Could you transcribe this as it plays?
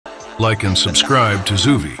Like and subscribe to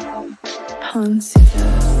ZOOVIE.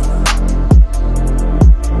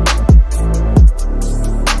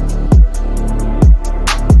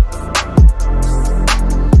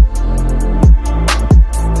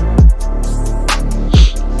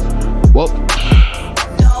 Well,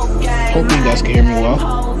 hopefully you guys can hear me well.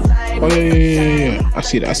 Oh yeah. I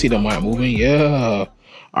see the mic moving. Yeah.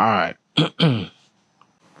 All right.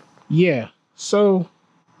 Yeah. So,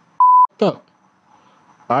 up.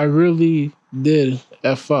 I really did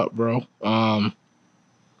F up, bro.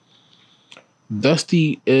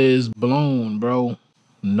 Dusty is blown, bro.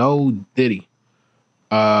 No diddy.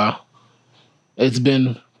 It's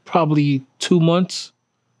been probably 2 months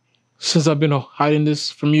since I've been hiding this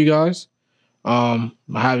from you guys. I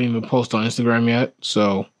haven't even posted on Instagram yet,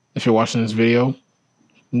 so if you're watching this video,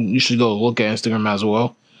 you should go look at Instagram as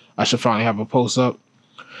well. I should finally have a post up.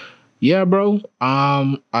 Yeah, bro.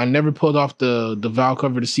 I never pulled off the valve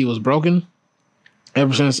cover to see what's broken.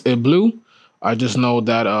 Ever since it blew, I just know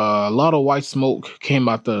that a lot of white smoke came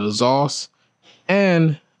out the exhaust,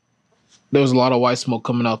 and there was a lot of white smoke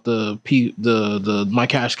coming out my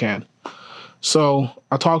cash can. So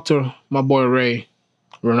I talked to my boy Ray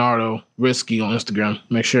Renardo Risky on Instagram.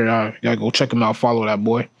 Make sure y'all go check him out. Follow that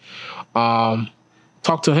boy.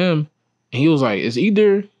 Talked to him, and he was like, "It's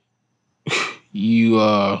either you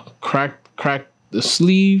crack the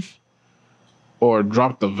sleeve or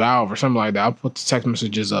drop the valve or something like that." I'll put the text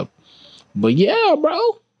messages up. But yeah, bro,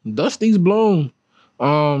 Dusty's blown.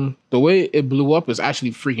 The way it blew up is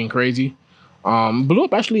actually freaking crazy. Blew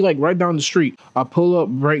up actually like right down the street. I pull up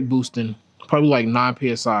brake boosting, probably like 9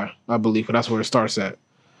 PSI, I believe, because that's where it starts at.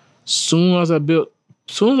 Soon as I build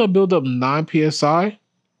up 9 PSI,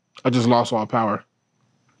 I just lost all power.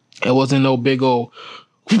 It wasn't no big old,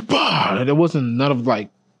 there wasn't none of like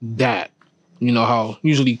that. You know how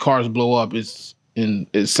usually cars blow up, it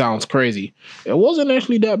sounds crazy. It wasn't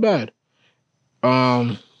actually that bad.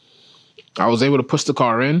 I was able to push the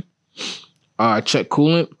car in. I checked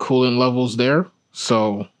coolant levels there.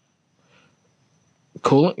 So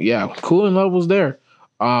coolant levels there.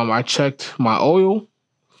 I checked my oil.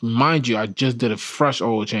 Mind you, I just did a fresh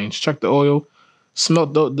oil change. Checked the oil,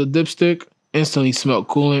 smelled the dipstick, instantly smelled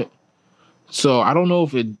coolant. So I don't know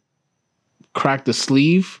if it cracked the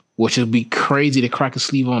sleeve, which would be crazy to crack a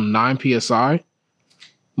sleeve on 9 PSI.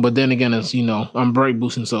 But then again, it's, you know, I'm brake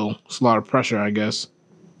boosting, so it's a lot of pressure, I guess.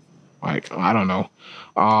 Like, I don't know.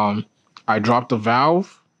 I dropped the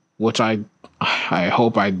valve, which I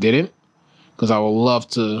hope I didn't, because I would love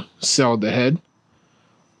to sell the head.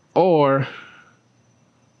 Or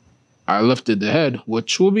I lifted the head,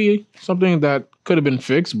 which will be something that could have been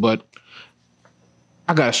fixed, but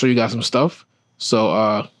I gotta show you guys some stuff.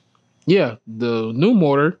 So yeah, the new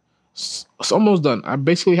motor is almost done. I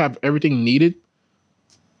basically have everything needed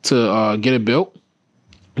to get it built.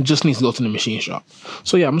 It just needs to go to the machine shop.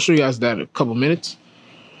 So yeah, I'm gonna show you guys that in a couple minutes.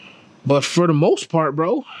 But for the most part,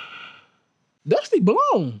 bro, Dusty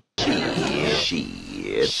blown.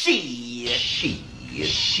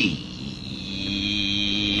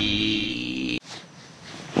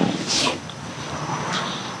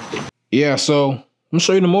 Yeah, so I'm gonna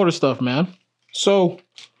show you the motor stuff, man. So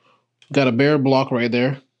got a bare block right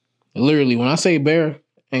there. Literally, when I say bare,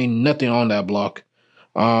 ain't nothing on that block.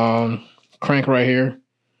 Crank right here.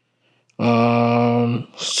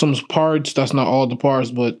 Some parts, that's not all the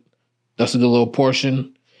parts, but that's a good little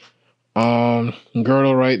portion.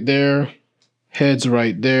 Girdle right there, heads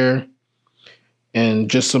right there, and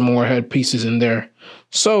just some more head pieces in there.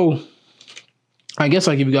 So I guess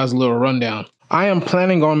I'll give you guys a little rundown. I am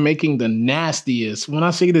planning on making the nastiest. When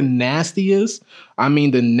I say the nastiest, I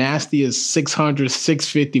mean the nastiest 600,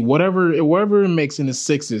 650, whatever it makes in the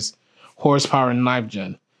sixes, horsepower knife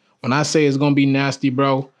gen. When I say it's gonna be nasty,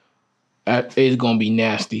 bro, it's gonna be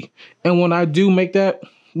nasty. And when I do make that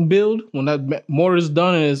build, when that motor is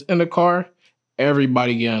done and is in the car,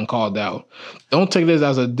 everybody getting called out. Don't take this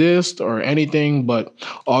as a diss or anything, but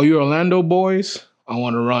all you Orlando boys, I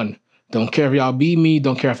want to run. Don't care if y'all beat me.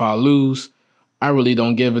 Don't care if I lose. I really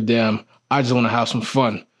don't give a damn. I just want to have some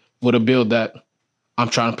fun with a build that I'm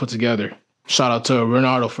trying to put together. Shout out to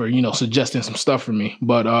Renardo for, you know, suggesting some stuff for me.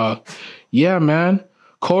 But yeah, man.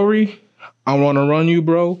 Corey, I want to run you,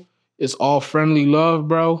 bro. It's all friendly love,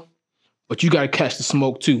 bro. But you got to catch the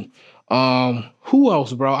smoke too. Who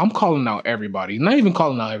else, bro? I'm calling out everybody. Not even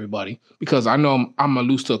calling out everybody, because I know I'm going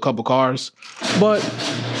to lose to a couple cars. But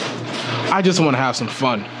I just want to have some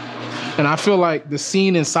fun. And I feel like the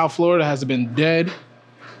scene in South Florida has been dead,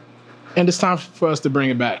 and it's time for us to bring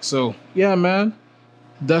it back. So yeah, man,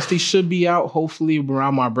 Dusty should be out hopefully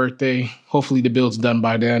around my birthday. Hopefully the build's done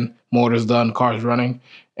by then. motor's done, car's running,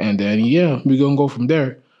 and then yeah, we're gonna go from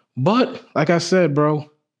there. But like I said, bro,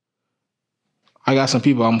 I got some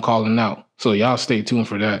people I'm calling out, so y'all stay tuned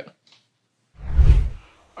for that.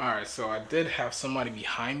 All right, so I did have somebody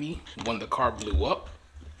behind me when the car blew up.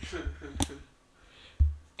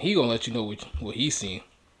 He gonna let you know what he's seen.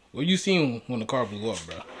 What you seen when the car blew up,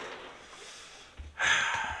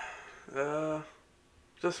 bro?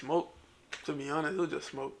 Just smoke. To be honest, it was just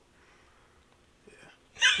smoke. Yeah.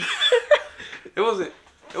 It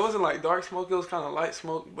wasn't like dark smoke. It was kind of light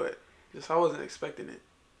smoke, but just I wasn't expecting it.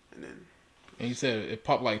 And then. And you said it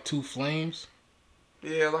popped like 2 flames.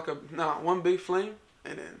 Yeah, like one big flame,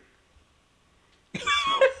 and then.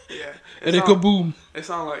 Smoke. Yeah. And then kaboom. It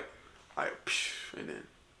sounded like psh, and then.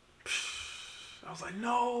 Psh. I was like,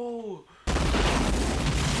 no.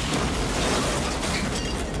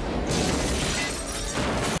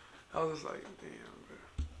 I was just like, damn, bro.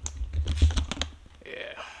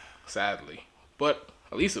 Yeah, sadly. But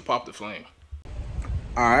at least it popped the flame.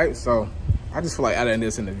 Alright, so I just feel like adding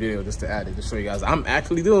this in the video just to add it, to show you guys I'm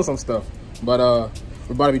actually doing some stuff. But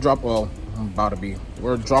we're about to be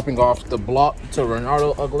we're dropping off the block to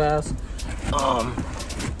Renardo Uglass.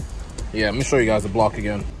 Yeah, let me show you guys the block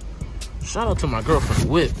again. Shout out to my girlfriend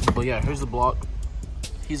Whip. But yeah, here's the block.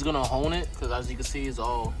 He's gonna hone it, because as you can see, it's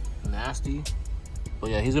all nasty. But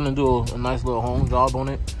yeah, he's gonna do a nice little hone job on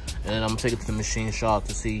it, and then I'm gonna take it to the machine shop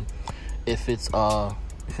to see if it's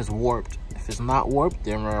warped. If it's not warped,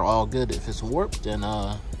 then we're all good. If it's warped, then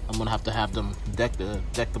I'm gonna have them deck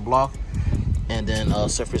the block, and then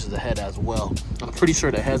surface the head as well. I'm pretty sure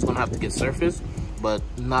the head's gonna have to get surfaced, but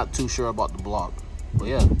not too sure about the block. But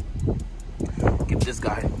yeah, give this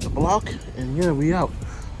guy the block, and yeah, we out.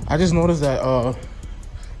 I just noticed that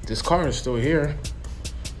this car is still here,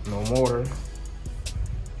 no motor.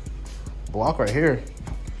 Block right here.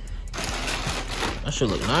 That should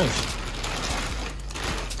look nice.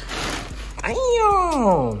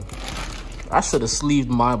 Damn! I should have sleeved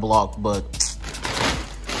my block, but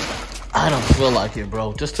I don't feel like it,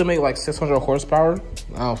 bro. Just to make like 600 horsepower,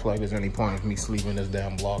 I don't feel like there's any point of me sleeving this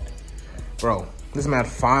damn block. Bro, this man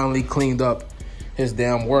finally cleaned up his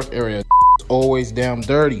damn work area. It's always damn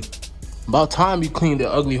dirty. About time you cleaned the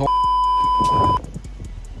ugly hole.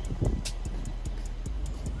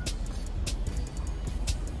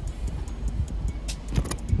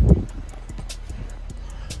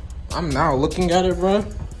 I'm now looking at it, bro,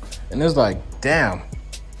 and it's like, damn.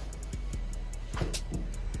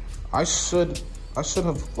 I should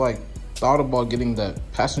have like thought about getting that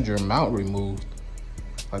passenger mount removed,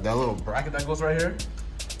 like that little bracket that goes right here.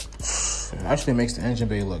 It actually makes the engine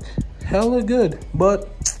bay look hella good, but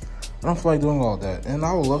I don't feel like doing all that. And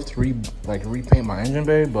I would love to repaint my engine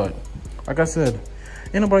bay, but like I said,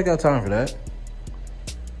 ain't nobody got time for that.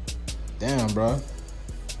 Damn, bro,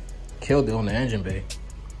 killed it on the engine bay.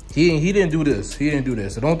 He didn't do this. He didn't do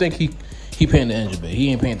this. So don't think he painted the engine bay. He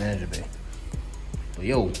ain't painted the engine bay. But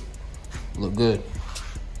yo, look good.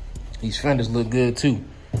 These fenders look good too.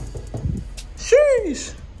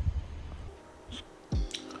 Sheesh.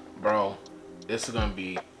 Bro, this is gonna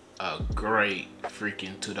be a great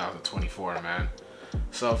freaking 2024, man.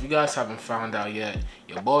 So if you guys haven't found out yet,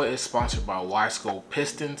 your boy is sponsored by Wiseco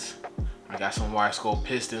Pistons. I got some Wiseco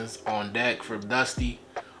Pistons on deck for Dusty.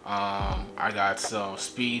 I got some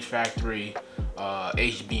Speed Factory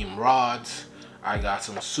H-beam rods. I got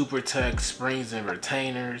some SuperTech springs and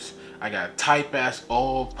retainers. I got Type S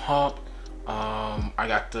oil pump. I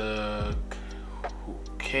got the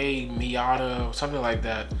K Miata, something like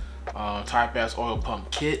that, Type S oil pump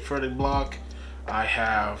kit for the block. I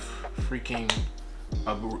have freaking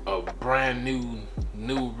a brand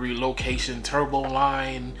new relocation turbo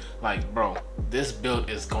line. Like, bro, this build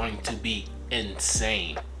is going to be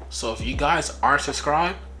insane. So if you guys aren't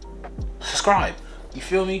subscribed, subscribe. You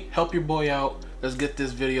feel me? Help your boy out. Let's get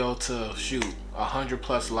this video to shoot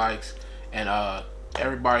 100+ likes. And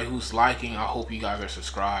everybody who's liking, I hope you guys are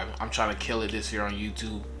subscribed. I'm trying to kill it this year on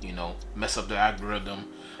YouTube, you know, mess up the algorithm.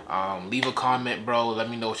 Leave a comment, bro. Let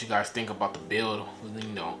me know what you guys think about the build. You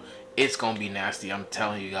know, it's gonna be nasty. I'm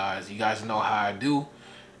telling you guys. You guys know how I do,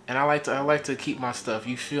 and I like to keep my stuff.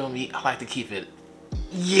 You feel me? I like to keep it.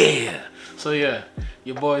 Yeah. So yeah,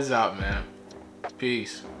 your boy's out, man.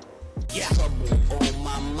 Peace. Yeah. Trouble on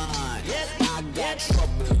my mind. I got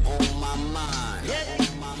trouble on my mind.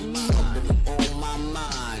 Trouble on my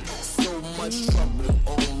mind. So much trouble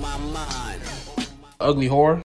on my mind. Ugly whore.